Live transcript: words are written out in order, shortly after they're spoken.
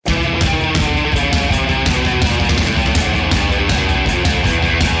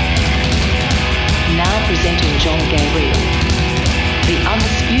Presenting John Gabriel, the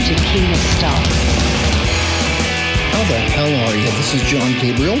undisputed king of stuff. How the hell are you? This is John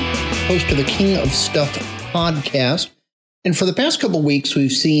Gabriel, host of the King of Stuff podcast. And for the past couple of weeks,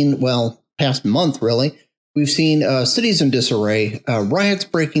 we've seen, past month really, we've seen cities in disarray, riots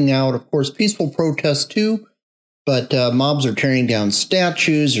breaking out, of course, peaceful protests too, but mobs are tearing down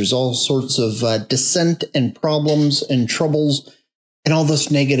statues. There's all sorts of dissent and problems and troubles and all this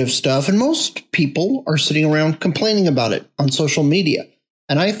negative stuff. And most people are sitting around complaining about it on social media.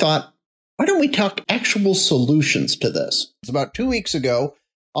 And I thought, why don't we talk actual solutions to this? It's about 2 weeks ago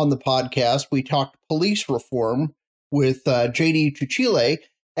on the podcast, we talked police reform with J.D. Tuchile.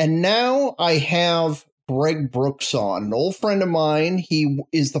 And now I have Greg Brooks on, an old friend of mine. He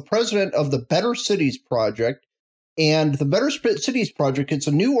is the president of the Better Cities Project. And the Better Cities Project, it's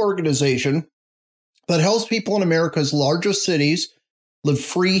a new organization that helps people in America's largest cities live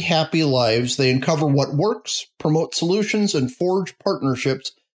free, happy lives. They uncover what works, promote solutions, and forge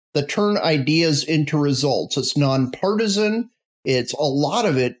partnerships that turn ideas into results. It's nonpartisan. A lot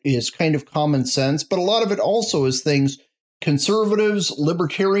of it is kind of common sense, but a lot of it also is things conservatives,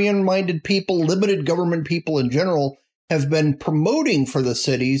 libertarian-minded people, limited government people in general have been promoting for the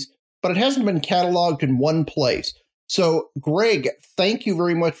cities, but it hasn't been cataloged in one place. So, Greg, thank you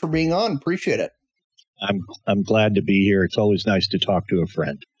very much for being on. Appreciate it. I'm glad to be here. It's always nice to talk to a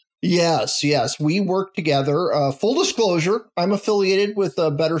friend. Yes. We work together. Full disclosure, I'm affiliated with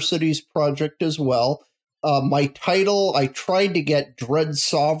the Better Cities Project as well. My title, I tried to get Dread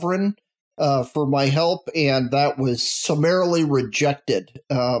Sovereign for my help, and that was summarily rejected.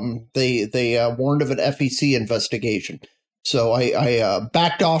 They warned of an FEC investigation. So I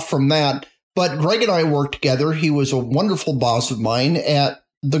backed off from that. But Greg and I worked together. He was a wonderful boss of mine at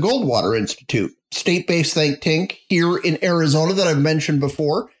the Goldwater Institute, state-based think tank here in Arizona that I've mentioned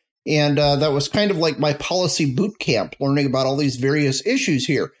before. And that was kind of like my policy boot camp, learning about all these various issues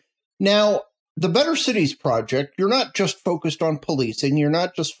here. Now, the Better Cities Project, you're not just focused on policing. You're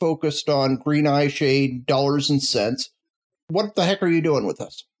not just focused on green eye shade, dollars and cents. What the heck are you doing with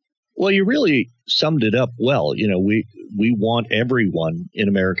this? Well, you really summed it up well. You know, we want everyone in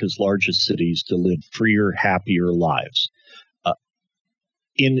America's largest cities to live freer, happier lives.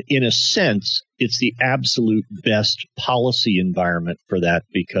 In a sense, it's the absolute best policy environment for that,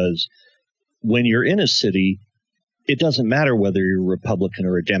 because when you're in a city, it doesn't matter whether you're a Republican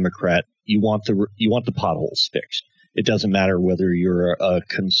or a Democrat. You want the potholes fixed. It doesn't matter whether you're a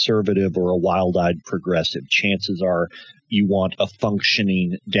conservative or a wild-eyed progressive. Chances are you want a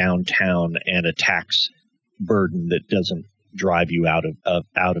functioning downtown and a tax burden that doesn't drive you out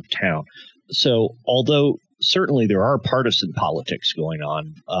of town. So, although certainly there are partisan politics going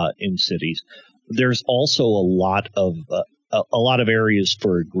on in cities, there's also a lot of areas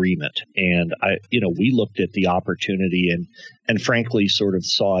for agreement. And we looked at the opportunity and frankly sort of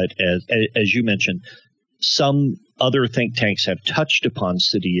saw it as you mentioned, some other think tanks have touched upon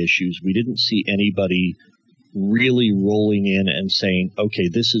city issues. We didn't see anybody really rolling in and saying, okay,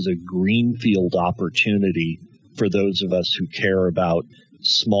 this is a greenfield opportunity for those of us who care about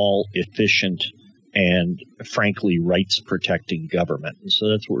small, efficient, and frankly, rights-protecting government. And so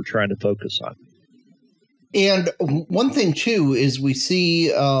that's what we're trying to focus on. And one thing, too, is we see,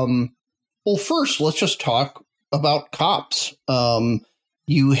 first, let's just talk about cops.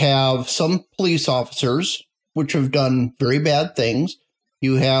 You have some police officers, which have done very bad things.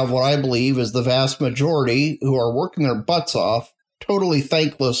 You have what I believe is the vast majority who are working their butts off, totally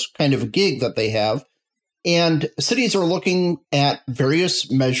thankless kind of a gig that they have. And cities are looking at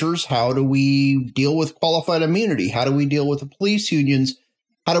various measures. How do we deal with qualified immunity? How do we deal with the police unions?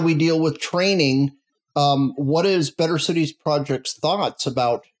 How do we deal with training? What is Better Cities Project's thoughts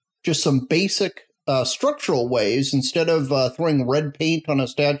about just some basic structural ways? Instead of throwing red paint on a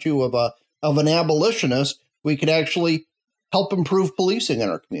statue of an abolitionist, we could actually help improve policing in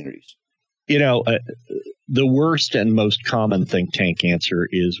our communities. The worst and most common think tank answer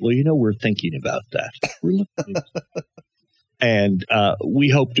is, we're thinking about that. We're looking at and we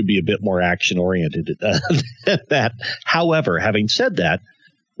hope to be a bit more action-oriented than that. However, having said that,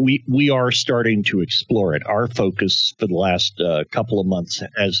 we are starting to explore it. Our focus for the last couple of months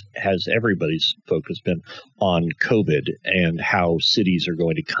has everybody's focus been on COVID and how cities are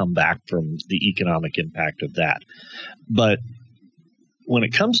going to come back from the economic impact of that. But when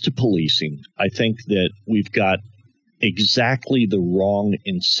it comes to policing, I think that we've got exactly the wrong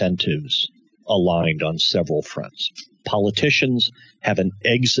incentives aligned on several fronts. Politicians have an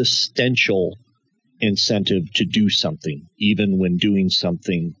existential incentive to do something, even when doing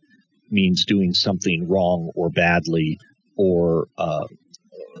something means doing something wrong or badly, or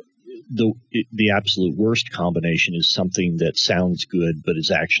the absolute worst combination is something that sounds good but is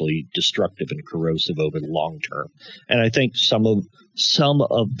actually destructive and corrosive over the long term. And I think some of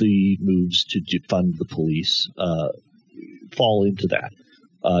the moves to defund the police fall into that.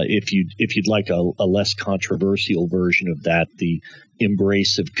 If you'd like a less controversial version of that, the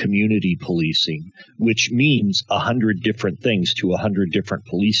embrace of community policing, which means 100 different things to 100 different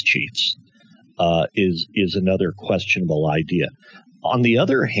police chiefs, is another questionable idea. On the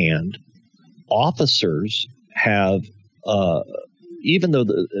other hand, officers have, even though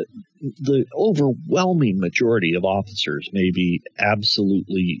the overwhelming majority of officers may be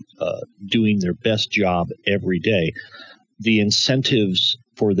absolutely doing their best job every day, the incentives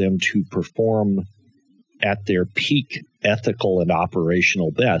for them to perform at their peak ethical and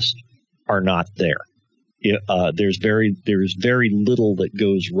operational best are not there. There's very little that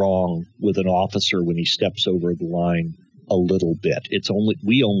goes wrong with an officer when he steps over the line a little bit.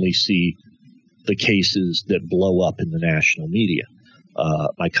 We only see the cases that blow up in the national media.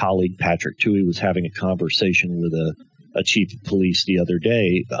 My colleague Patrick Tuohy was having a conversation with a chief of police the other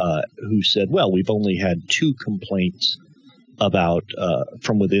day who said, well, we've only had 2 complaints about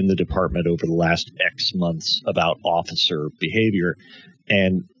from within the department over the last X months about officer behavior.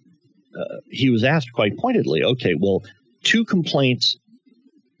 And he was asked quite pointedly, okay, well, 2 complaints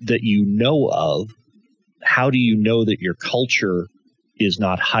that you know of, how do you know that your culture is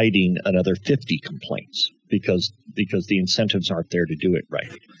not hiding another 50 complaints? Because the incentives aren't there to do it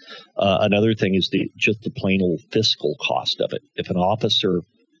right. Another thing is just the plain old fiscal cost of it. If an officer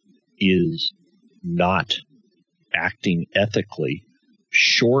is not acting ethically,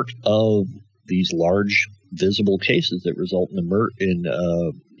 short of these large visible cases that result in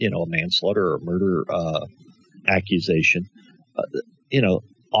a manslaughter or murder accusation,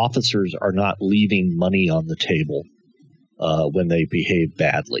 officers are not leaving money on the table when they behave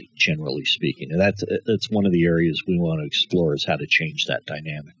badly, generally speaking. And that's one of the areas we want to explore, is how to change that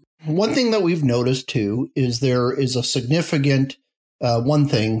dynamic. One thing that we've noticed, too, is there is a significant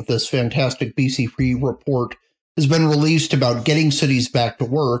this fantastic BC Free report has been released about getting cities back to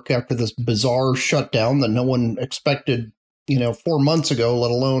work after this bizarre shutdown that no one expected, 4 months ago,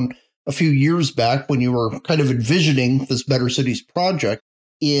 let alone a few years back when you were kind of envisioning this Better Cities project.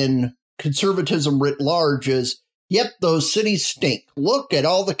 In conservatism writ large is, yep, those cities stink. Look at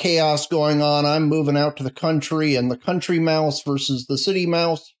all the chaos going on. I'm moving out to the country, and the country mouse versus the city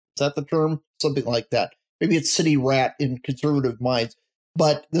mouse. Is that the term? Something like that. Maybe it's city rat in conservative minds.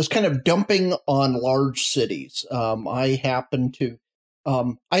 But this kind of dumping on large cities. I happen to,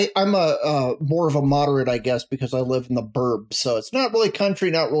 I'm a more of a moderate, I guess, because I live in the burbs. So it's not really country,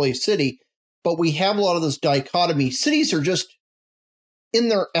 not really city. But we have a lot of this dichotomy. Cities are just, in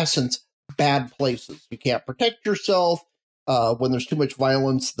their essence, bad places. You can't protect yourself. When there's too much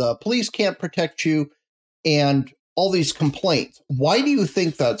violence, the police can't protect you. And all these complaints. Why do you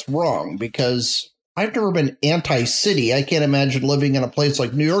think that's wrong? Because I've never been anti-city. I can't imagine living in a place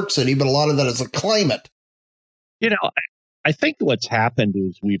like New York City, but a lot of that is a climate. I think what's happened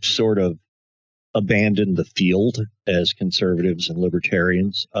is we've sort of abandoned the field as conservatives and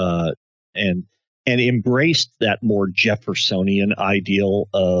libertarians, and embraced that more Jeffersonian ideal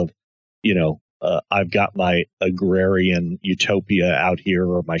of, I've got my agrarian utopia out here,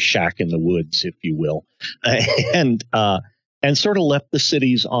 or my shack in the woods, if you will, and sort of left the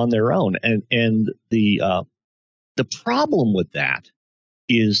cities on their own. And the problem with that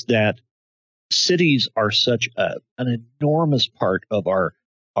is that cities are such an enormous part of our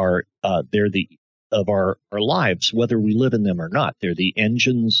lives, whether we live in them or not. They're the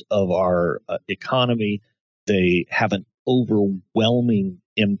engines of our economy. They have an overwhelming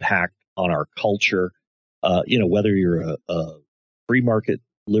impact on our culture. Whether you're a free market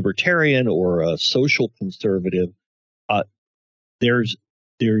libertarian or a social conservative, there's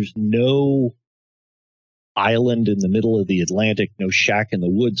no island in the middle of the Atlantic, no shack in the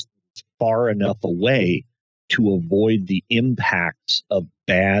woods far enough away to avoid the impacts of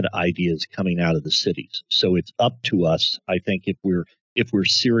bad ideas coming out of the cities. So it's up to us, I think, if we're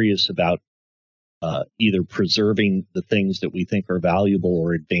serious about either preserving the things that we think are valuable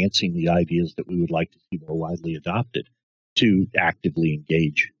or advancing the ideas that we would like to see more widely adopted, to actively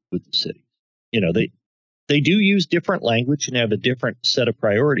engage with the city. They do use different language and have a different set of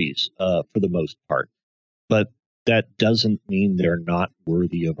priorities for the most part, but that doesn't mean they're not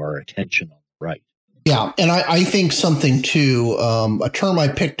worthy of our attention on the right. Yeah, and I think something too, a term I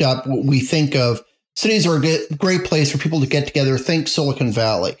picked up, we think of cities are a great place for people to get together. Think Silicon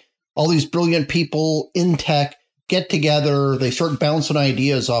Valley. All these brilliant people in tech get together, they start bouncing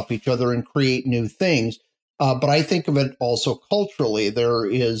ideas off each other and create new things. But I think of it also culturally. There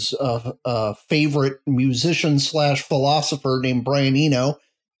is a favorite musician / philosopher named Brian Eno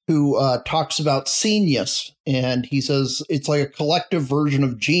who talks about genius. And he says it's like a collective version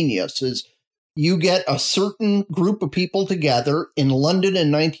of genius. Is you get a certain group of people together in London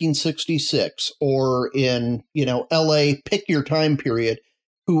in 1966 or in, LA, pick your time period,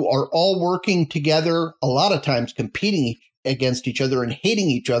 who are all working together, a lot of times competing against each other and hating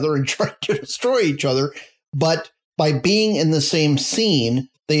each other and trying to destroy each other. But by being in the same scene,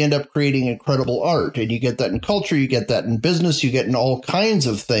 they end up creating incredible art. And you get that in culture, you get that in business, you get in all kinds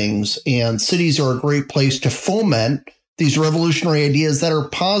of things. And cities are a great place to foment these revolutionary ideas that are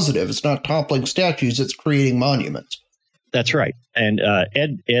positive. It's not toppling statues, it's creating monuments. That's right. And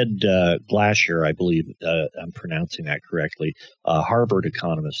Ed Glasher, I believe I'm pronouncing that correctly, a Harvard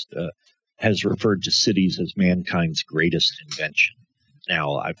economist, has referred to cities as mankind's greatest invention.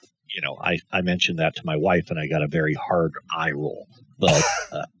 Now, I mentioned that to my wife, and I got a very hard eye roll. But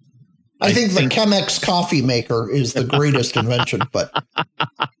I think the Chemex coffee maker is the greatest invention. But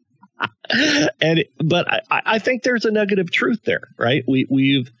I think there's a nugget of truth there, right?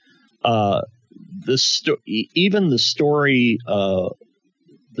 Even the story of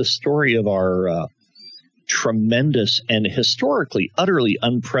our tremendous and historically utterly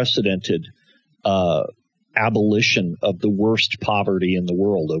unprecedented abolition of the worst poverty in the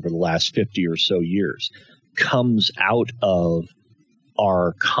world over the last 50 or so years comes out of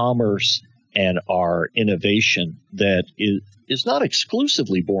our commerce and our innovation that is not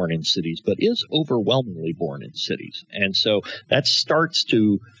exclusively born in cities, but is overwhelmingly born in cities. And so that starts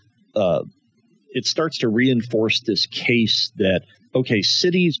to reinforce this case that, okay,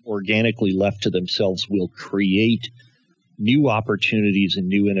 cities organically left to themselves will create new opportunities and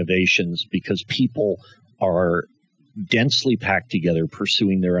new innovations because people are densely packed together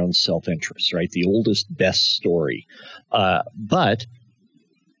pursuing their own self-interest, right? The oldest, best story. But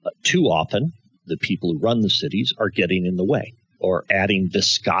too often, the people who run the cities are getting in the way or adding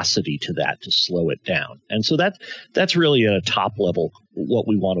viscosity to that to slow it down. And so that's really at a top level what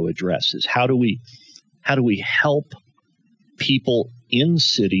we want to address is how do we help people in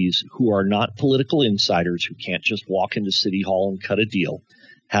cities who are not political insiders, who can't just walk into City Hall and cut a deal.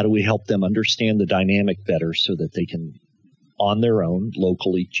 How do we help them understand the dynamic better so that they can, on their own,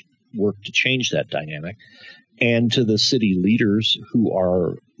 locally work to change that dynamic? And to the city leaders who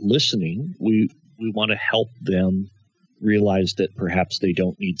are listening, we want to help them realize that perhaps they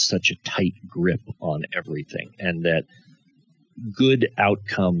don't need such a tight grip on everything, and that good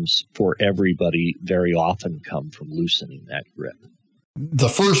outcomes for everybody very often come from loosening that grip. The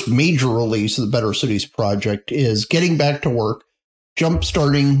first major release of the Better Cities Project is getting back to work,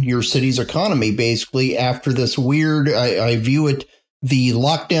 jumpstarting your city's economy, basically, after this weird, I view it, the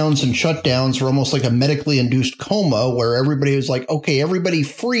lockdowns and shutdowns were almost like a medically induced coma where everybody was like, okay, everybody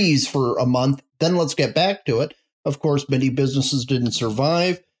freeze for a month, then let's get back to it. Of course, many businesses didn't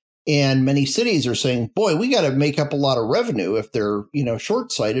survive. And many cities are saying, boy, we got to make up a lot of revenue if they're,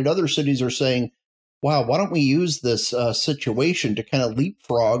 short-sighted. Other cities are saying, wow, why don't we use this situation to kind of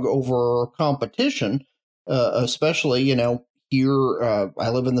leapfrog over competition, especially, here I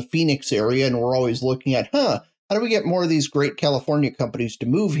live in the Phoenix area, and we're always looking at, how do we get more of these great California companies to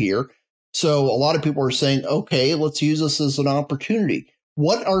move here? So a lot of people are saying, okay, let's use this as an opportunity.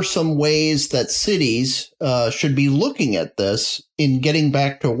 What are some ways that cities should be looking at this in getting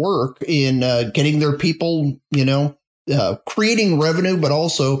back to work, in getting their people, creating revenue, but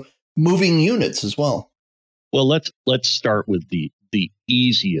also moving units as well? Well, let's start with the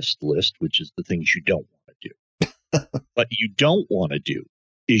easiest list, which is the things you don't want to do. What you don't want to do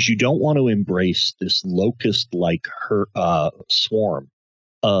is you don't want to embrace this locust-like swarm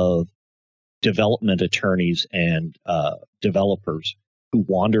of development attorneys and developers who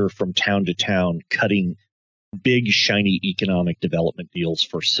wander from town to town cutting big, shiny economic development deals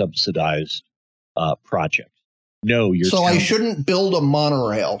for subsidized projects. No, I shouldn't build a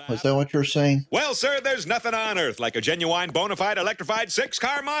monorail. Is that what you're saying? Well, sir, there's nothing on earth like a genuine, bona fide, electrified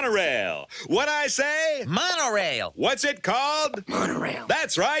 6-car monorail. What I say? Monorail. What's it called? Monorail.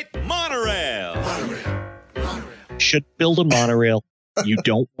 That's right, monorail. Monorail. Should build a monorail. You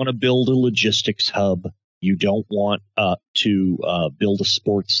don't want to build a logistics hub. You don't want to build a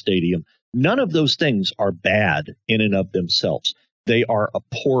sports stadium. None of those things are bad in and of themselves. They are a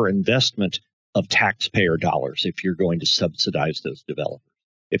poor investment of taxpayer dollars if you're going to subsidize those developers.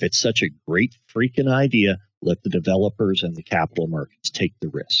 If it's such a great freaking idea, let the developers and the capital markets take the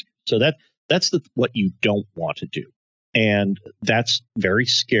risk. So that's what you don't want to do. And that's very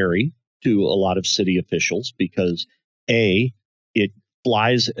scary to a lot of city officials because, A, it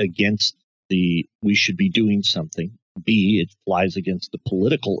flies against we should be doing something. B, it flies against the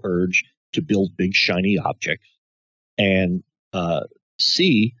political urge to build big shiny objects. And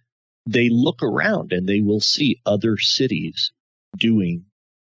C, they look around and they will see other cities doing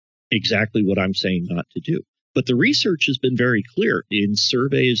exactly what I'm saying not to do. But the research has been very clear. In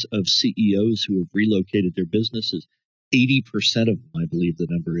surveys of CEOs who have relocated their businesses, 80% of them, I believe the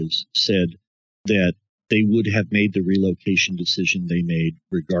number is, said that they would have made the relocation decision they made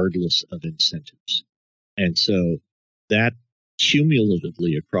regardless of incentives. And so that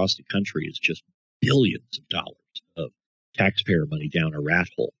cumulatively across the country is just billions of dollars of taxpayer money down a rat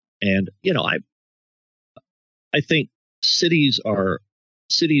hole. And, I think cities are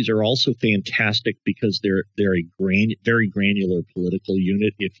also fantastic because they're a very granular political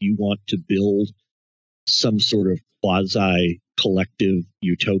unit. If you want to build some sort of quasi collective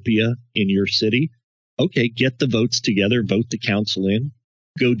utopia in your city, okay, get the votes together, vote the council in,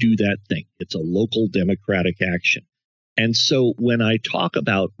 go do that thing. It's a local democratic action. And so when I talk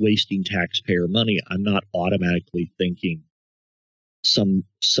about wasting taxpayer money, I'm not automatically thinking some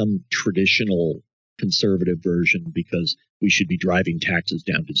traditional conservative version because we should be driving taxes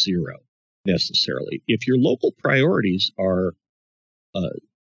down to zero necessarily. If your local priorities are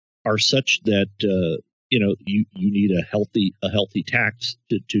such that you need a healthy tax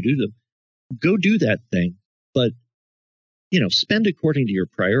to do them, go do that thing. But spend according to your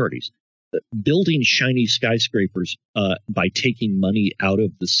priorities. Building shiny skyscrapers by taking money out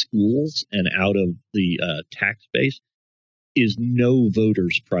of the schools and out of the tax base is no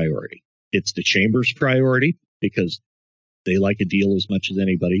voter's priority. It's the chamber's priority because they like a deal as much as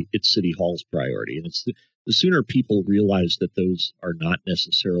anybody. It's City Hall's priority. And it's the sooner people realize that those are not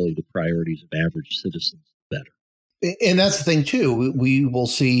necessarily the priorities of average citizens, the better. And that's the thing, too. We will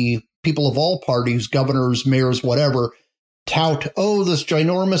see people of all parties, governors, mayors, whatever, tout, oh, this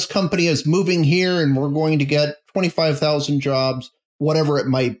ginormous company is moving here and we're going to get 25,000 jobs, whatever it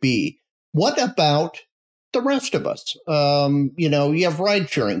might be. What about the rest of us? You have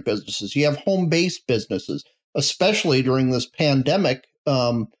ride-sharing businesses, you have home-based businesses, especially during this pandemic.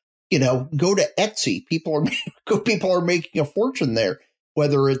 Go to Etsy. People are making a fortune there,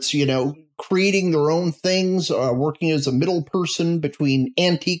 whether it's, creating their own things, working as a middle person between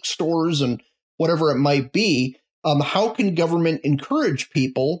antique stores and whatever it might be. How can government encourage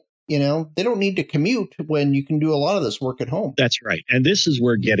people? They don't need to commute when you can do a lot of this work at home. That's right. And this is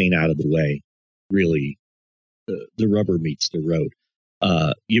where getting out of the way really the rubber meets the road.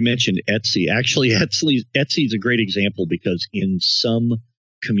 You mentioned Etsy. Actually, Etsy is a great example because in some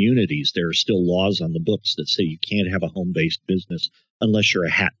communities, there are still laws on the books that say you can't have a home-based business unless you're a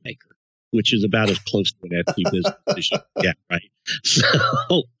hat maker, which is about as close to an Etsy business as you can get, right?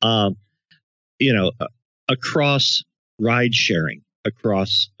 So, across ride sharing,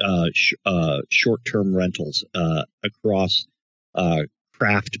 across short-term rentals, across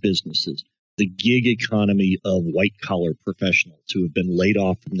craft businesses, the gig economy of white-collar professionals who have been laid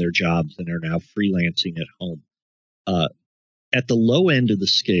off from their jobs and are now freelancing at home. At the low end of the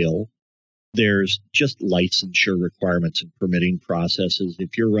scale, there's just licensure requirements and permitting processes.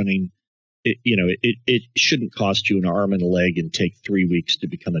 If you're running, it shouldn't cost you an arm and a leg and take 3 weeks to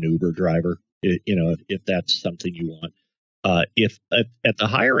become an Uber driver, if that's something you want. If at the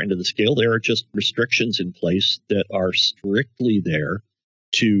higher end of the scale, there are just restrictions in place that are strictly there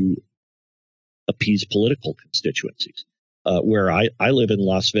to appease political constituencies. Where I live in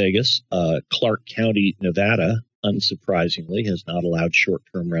Las Vegas, Clark County, Nevada, unsurprisingly, has not allowed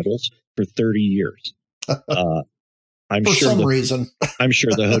short-term rentals for 30 years. I'm for sure some reason. I'm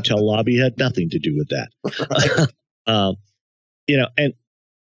sure the hotel lobby had nothing to do with that. Right.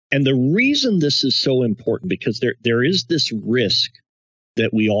 And the reason this is so important, because there is this risk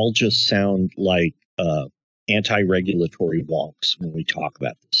that we all just sound like anti-regulatory wonks when we talk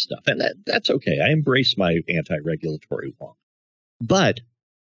about this stuff. And that's okay. I embrace my anti-regulatory wonk. But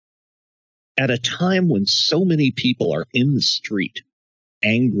at a time when so many people are in the street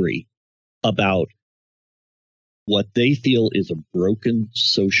angry about what they feel is a broken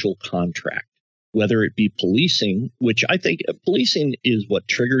social contract, whether it be policing, which I think policing is what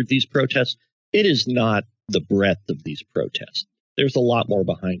triggered these protests. It is not the breadth of these protests. There's a lot more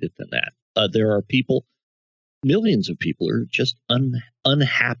behind it than that. There are people, millions of people are just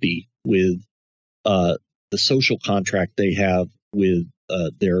unhappy with the social contract they have with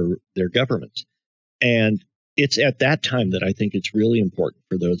their governments. And it's at that time that I think it's really important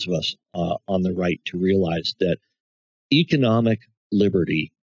for those of us on the right to realize that economic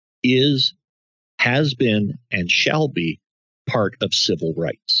liberty has been, and shall be part of civil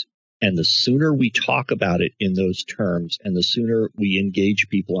rights. And the sooner we talk about it in those terms, and the sooner we engage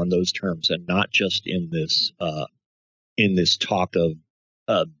people on those terms, and not just in this talk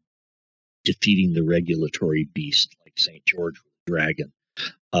of defeating the regulatory beast like St. George Dragon,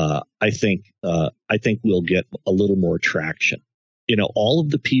 I think we'll get a little more traction. All of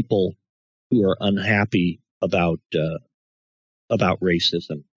the people who are unhappy about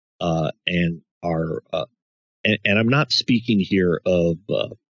racism and are and I'm not speaking here of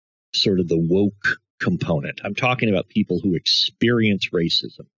sort of the woke component. I'm talking about people who experience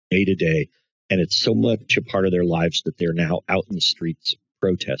racism day to day, and it's so much a part of their lives that they're now out in the streets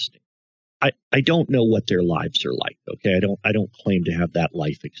protesting. I don't know what their lives are like. Okay, I don't claim to have that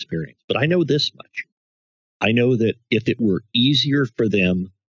life experience, but I know this much. I know that if it were easier for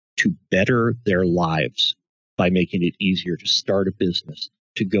them to better their lives by making it easier to start a business,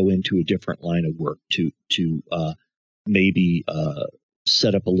 to go into a different line of work, to maybe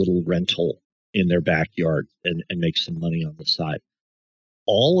set up a little rental in their backyard and make some money on the side.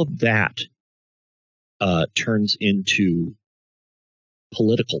 All of that turns into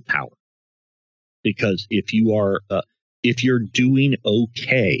political power, because if you're doing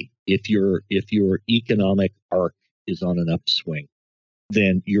okay, if your economic arc is on an upswing,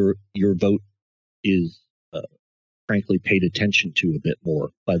 then your vote is frankly paid attention to a bit more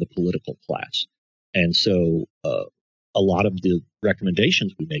by the political class. And so a lot of the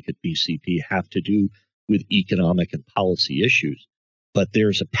recommendations we make at BCP have to do with economic and policy issues, but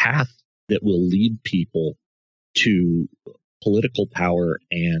there's a path that will lead people to political power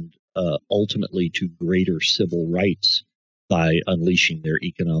and ultimately to greater civil rights by unleashing their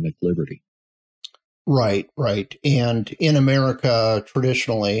economic liberty. Right. And in America,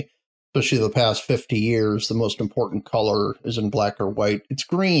 traditionally, especially the past 50 years, the most important color isn't black or white, it's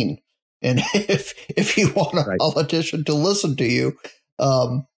green. And if you want a politician to listen to you,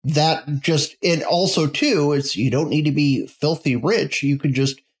 that just, and also too, it's, you don't need to be filthy rich. You could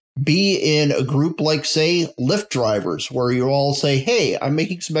just be in a group like, say, Lyft drivers, where you all say, hey, I'm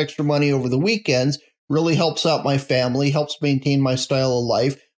making some extra money over the weekends, really helps out my family, helps maintain my style of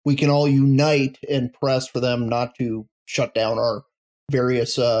life. We can all unite and press for them not to shut down our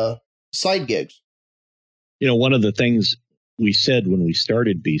various side gigs. One of the things we said when we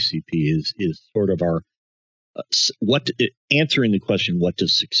started BCP is sort of our answering the question, what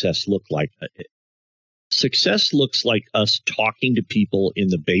does success look like? Success looks like us talking to people in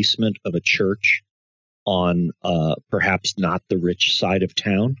the basement of a church on perhaps not the rich side of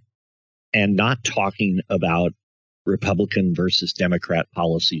town, and not talking about Republican versus Democrat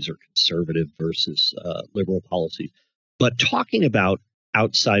policies or conservative versus liberal policies, but talking about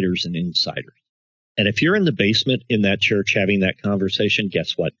outsiders and insiders. And if you're in the basement in that church having that conversation,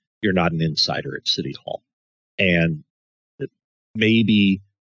 guess what? You're not an insider at City Hall. And maybe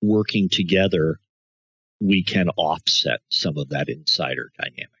working together, we can offset some of that insider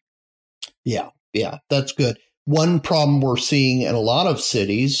dynamic. Yeah, that's good. One problem we're seeing in a lot of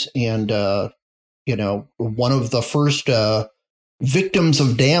cities, and one of the first victims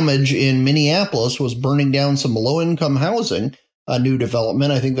of damage in Minneapolis was burning down some low-income housing, a new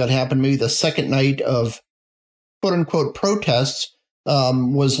development. I think that happened maybe the second night of quote-unquote protests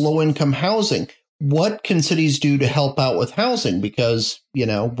was low-income housing. What can cities do to help out with housing? Because,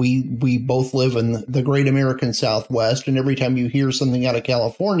 we both live in the great American Southwest, and every time you hear something out of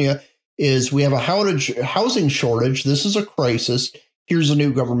California is we have a housing shortage. This is a crisis. Here's a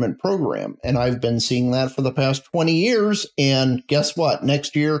new government program. And I've been seeing that for the past 20 years. And guess what?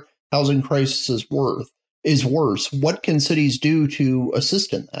 Next year, housing crisis is worse. What can cities do to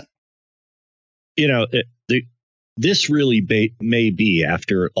assist in that? This really may be,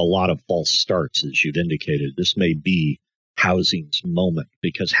 after a lot of false starts, as you've indicated, this may be housing's moment,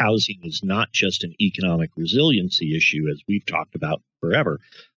 because housing is not just an economic resiliency issue, as we've talked about forever.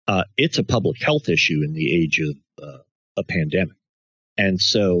 It's a public health issue in the age of a pandemic. And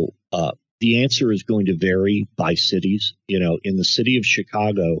so the answer is going to vary by cities. In the city of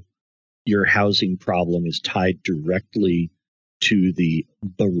Chicago, your housing problem is tied directly to the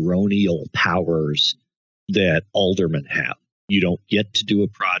baronial powers that aldermen have. You don't get to do a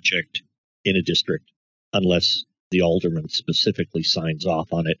project in a district unless the alderman specifically signs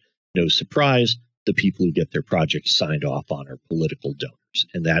off on it. No surprise, the people who get their projects signed off on are political donors,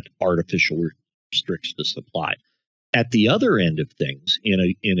 and that artificially restricts the supply. At the other end of things, in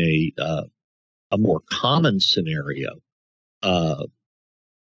a more common scenario,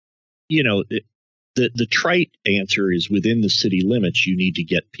 the trite answer is, within the city limits, you need to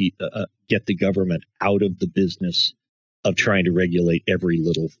get the government out of the business of trying to regulate every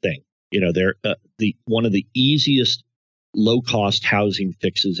little thing. One of the easiest low-cost housing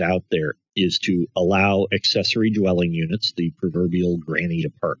fixes out there is to allow accessory dwelling units, the proverbial granny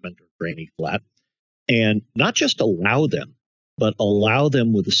apartment or granny flat, and not just allow them, but allow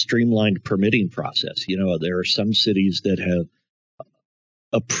them with a streamlined permitting process. There are some cities that have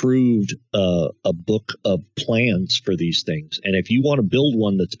approved a book of plans for these things. And if you want to build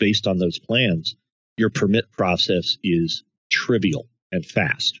one that's based on those plans, your permit process is trivial and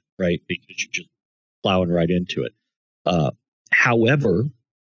fast, right? Because you're just plowing right into it. However,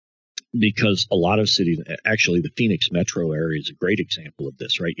 because a lot of cities, actually the Phoenix metro area is a great example of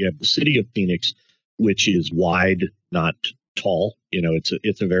this, right? You have the city of Phoenix, which is wide, not tall.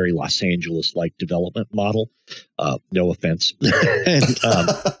 It's a very Los Angeles-like development model. No offense. And,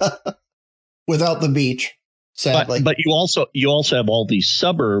 without the beach, sadly. But you also have all these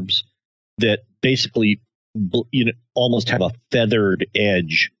suburbs that basically, almost have a feathered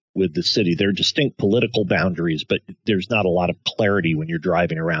edge with the city. They're distinct political boundaries, but there's not a lot of clarity when you're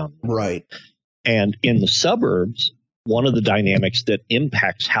driving around. Right. And in the suburbs, one of the dynamics that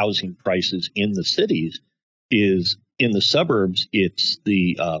impacts housing prices in the cities is in the suburbs, it's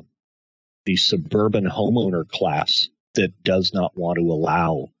the suburban homeowner class that does not want to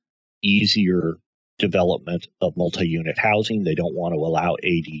allow easier development of multi-unit housing. They don't want to allow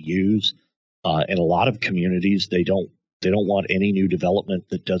ADUs. In a lot of communities, they don't want any new development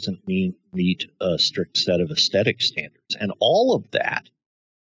that doesn't meet a strict set of aesthetic standards. And all of that,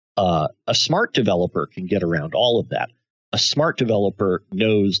 a smart developer can get around all of that. A smart developer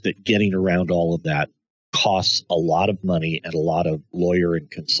knows that getting around all of that costs a lot of money and a lot of lawyer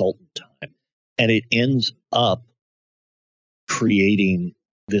and consultant time. And it ends up creating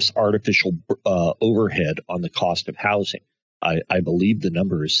this artificial overhead on the cost of housing. I believe the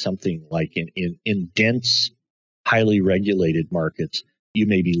number is something like in dense, highly regulated markets, you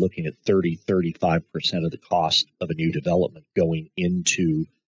may be looking at 35% of the cost of a new development going into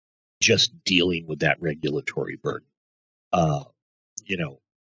just dealing with that regulatory burden. I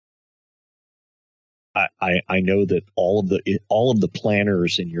know that all of the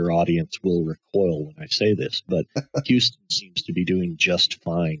planners in your audience will recoil when I say this, but Houston seems to be doing just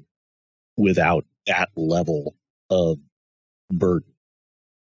fine without that level of burden.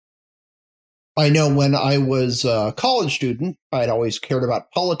 I know when I was a college student, I'd always cared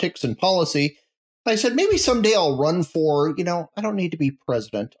about politics and policy. I said, maybe someday I'll run for, I don't need to be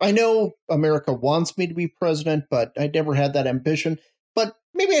president. I know America wants me to be president, but I never had that ambition. But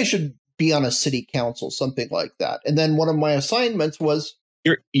maybe I should be on a city council, something like that. And then one of my assignments was...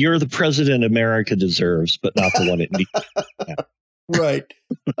 You're the president America deserves, but not the one it needs. Yeah. Right.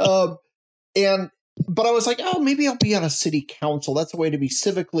 But I was like, maybe I'll be on a city council. That's a way to be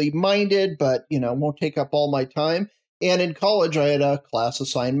civically minded, but, won't take up all my time. And in college, I had a class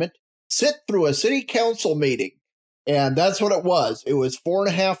assignment, sit through a city council meeting. And that's what it was. It was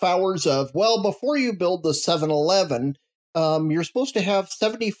 4.5 hours of, before you build the 7-Eleven, you're supposed to have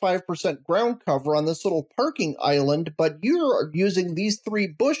 75% ground cover on this little parking island, but you're using these 3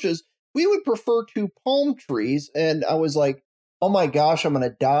 bushes. We would prefer 2 palm trees. And I was like, oh my gosh, I'm going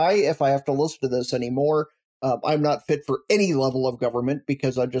to die if I have to listen to this anymore. I'm not fit for any level of government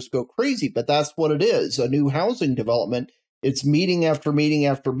because I just go crazy. But that's what it is, a new housing development. It's meeting after meeting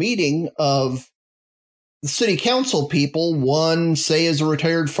after meeting of the city council people. One, say, is a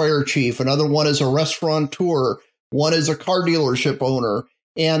retired fire chief. Another one is a restaurateur. One is a car dealership owner.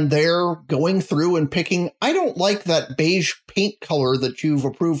 And they're going through and picking, I don't like that beige paint color that you've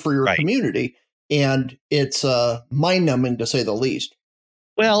approved for your community. And it's mind-numbing, to say the least.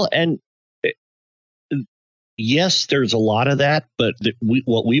 Well, and yes, there's a lot of that. But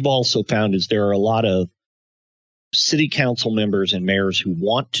what we've also found is there are a lot of city council members and mayors who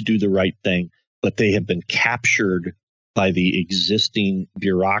want to do the right thing, but they have been captured by the existing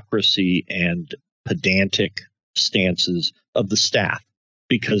bureaucracy and pedantic stances of the staff,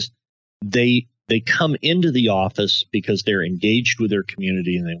 because they come into the office because they're engaged with their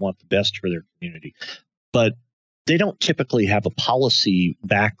community and they want the best for their community, but they don't typically have a policy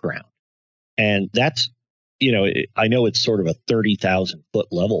background. And that's, I know it's sort of a 30,000 foot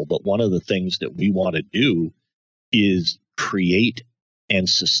level, but one of the things that we want to do is create and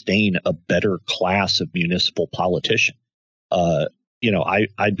sustain a better class of municipal politician.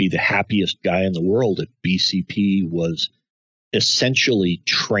 I'd be the happiest guy in the world if BCP was essentially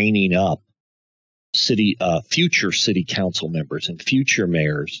training up future city council members and future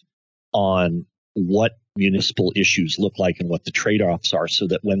mayors on what municipal issues look like and what the trade-offs are, so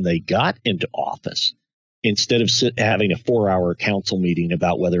that when they got into office, instead of having a 4-hour council meeting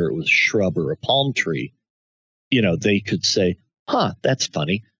about whether it was a shrub or a palm tree, they could say, that's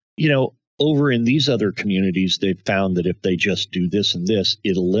funny. over in these other communities, they've found that if they just do this and this,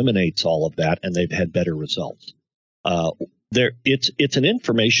 it eliminates all of that, and they've had better results. It's an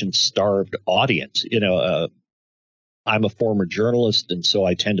information-starved audience. I'm a former journalist, and so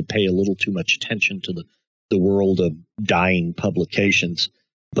I tend to pay a little too much attention to the world of dying publications.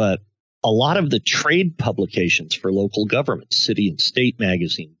 But a lot of the trade publications for local government, City and State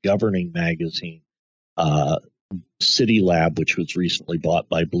Magazine, Governing Magazine, City Lab, which was recently bought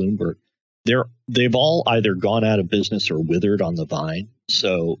by Bloomberg, they've all either gone out of business or withered on the vine.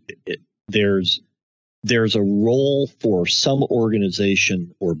 So there's a role for some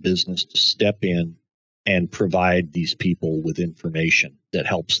organization or business to step in and provide these people with information that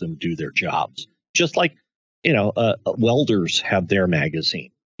helps them do their jobs. Just like, welders have their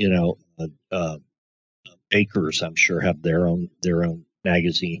magazine, bakers, I'm sure, have their own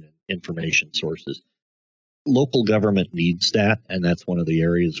magazine and information sources. Local government needs that, and that's one of the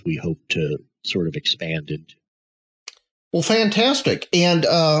areas we hope to sort of expand into. Well, fantastic. And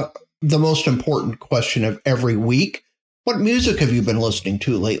the most important question of every week, what music have you been listening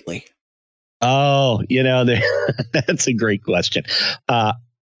to lately? Oh, that's a great question.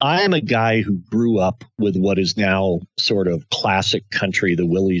 I am a guy who grew up with what is now sort of classic country, the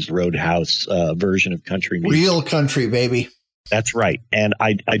Willie's Roadhouse version of country music. Real country, baby. That's right. And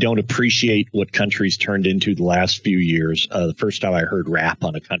I don't appreciate what country's turned into the last few years. The first time I heard rap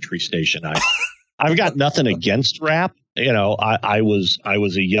on a country station, I've got nothing against rap. I was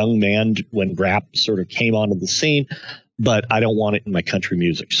a young man when rap sort of came onto the scene, but I don't want it in my country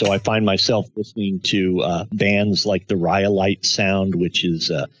music. So I find myself listening to bands like the Rhyolite Sound, which is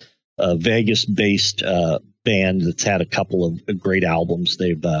a Vegas-based band that's had a couple of great albums.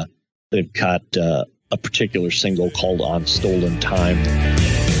 They've got a particular single called On Stolen Time. You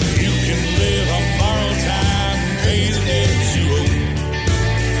can live on borrowed time, pay the debts you owe.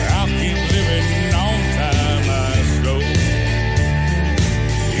 I'll keep living on time I slow.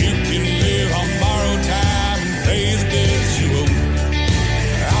 You can live on borrowed time, pay the debts you owe.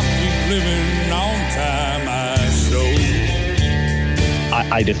 I'll keep living on time I slow.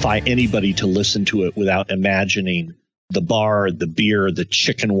 I defy anybody to listen to it without imagining the bar, the beer, the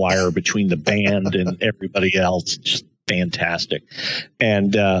chicken wire between the band and everybody else. Just fantastic.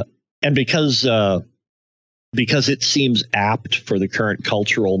 And because it seems apt for the current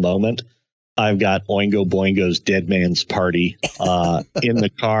cultural moment, I've got Oingo Boingo's Dead Man's Party in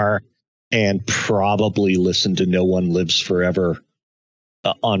the car, and probably listen to No One Lives Forever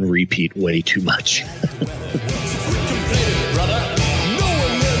on repeat way too much.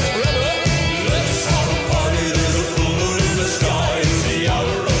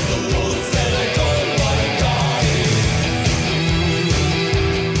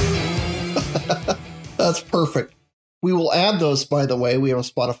 That's perfect. We will add those, by the way. We have a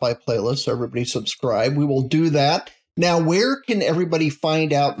Spotify playlist, so everybody subscribe. We will do that. Now, where can everybody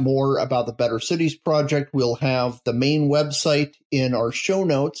find out more about the Better Cities Project? We'll have the main website in our show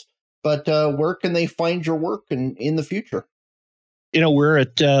notes, but where can they find your work in the future? We're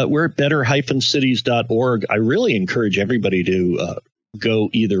at better-cities.org. I really encourage everybody to go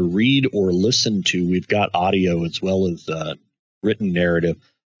either read or listen to. We've got audio as well as written narrative.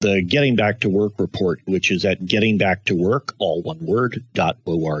 The Getting Back to Work report, which is at gettingbacktowork, all one word,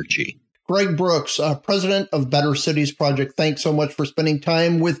 .org. Greg Brooks, president of Better Cities Project, thanks so much for spending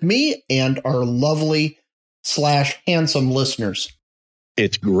time with me and our lovely / handsome listeners.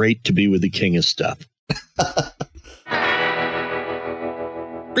 It's great to be with the king of stuff.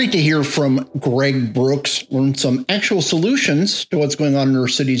 Great to hear from Greg Brooks, learn some actual solutions to what's going on in our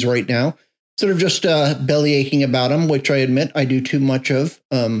cities right now. Instead of just belly aching about them, which I admit I do too much of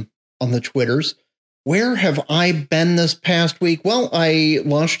on the Twitters. Where have I been this past week? Well, I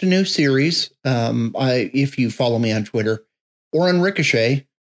launched a new series. If you follow me on Twitter or on Ricochet,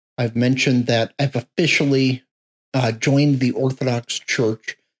 I've mentioned that I've officially joined the Orthodox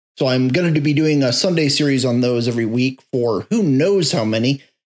Church. So I'm going to be doing a Sunday series on those every week for who knows how many.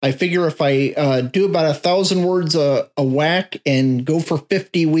 I figure if I do about 1,000 words a whack and go for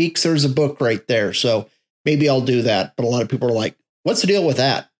 50 weeks, there's a book right there. So maybe I'll do that. But a lot of people are like, what's the deal with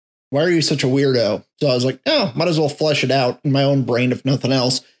that? Why are you such a weirdo? So I was like, might as well flesh it out in my own brain, if nothing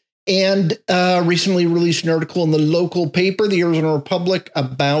else. And recently released an article in the local paper, the Arizona Republic,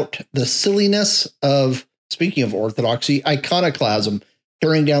 about the silliness of, speaking of orthodoxy, iconoclasm,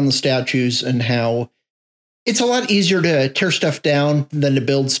 tearing down the statues, and how it's a lot easier to tear stuff down than to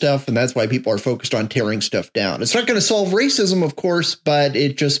build stuff. And that's why people are focused on tearing stuff down. It's not going to solve racism, of course, but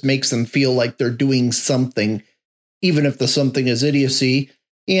it just makes them feel like they're doing something, even if the something is idiocy.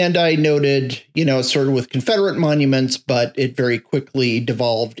 And I noted, it started with Confederate monuments, but it very quickly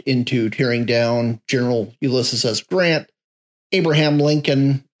devolved into tearing down General Ulysses S. Grant, Abraham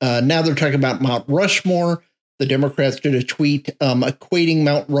Lincoln. Now they're talking about Mount Rushmore. The Democrats did a tweet equating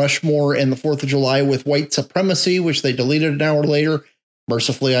Mount Rushmore and the 4th of July with white supremacy, which they deleted an hour later.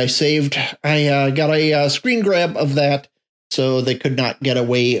 Mercifully, I got a screen grab of that, so they could not get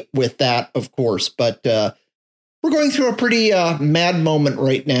away with that, of course. But we're going through a pretty mad moment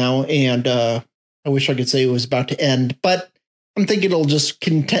right now, and I wish I could say it was about to end, but I'm thinking it'll just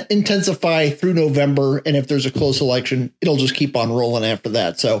intensify through November, and if there's a close election, it'll just keep on rolling after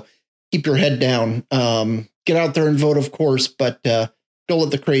that. So keep your head down. Get out there and vote, of course, but don't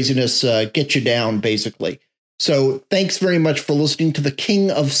let the craziness get you down, basically. So thanks very much for listening to the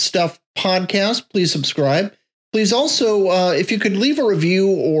King of Stuff podcast. Please subscribe. Please also, if you could leave a review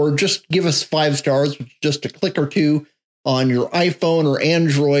or just give us 5 stars, just a click or two on your iPhone or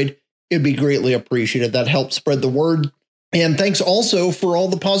Android, it'd be greatly appreciated. That helps spread the word. And thanks also for all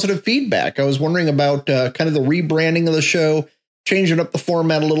the positive feedback. I was wondering about kind of the rebranding of the show, changing up the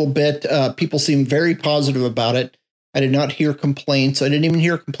format a little bit. People seem very positive about it. I did not hear complaints. I didn't even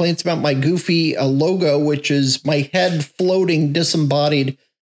hear complaints about my goofy logo, which is my head floating disembodied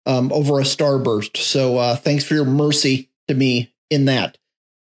over a starburst. So thanks for your mercy to me in that.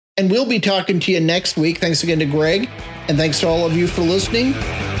 And we'll be talking to you next week. Thanks again to Greg. And thanks to all of you for listening.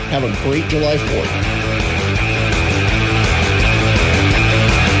 Have a great July 4th.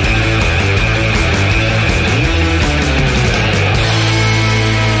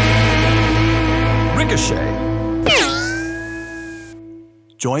 Ricochet.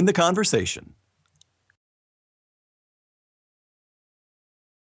 Join the conversation.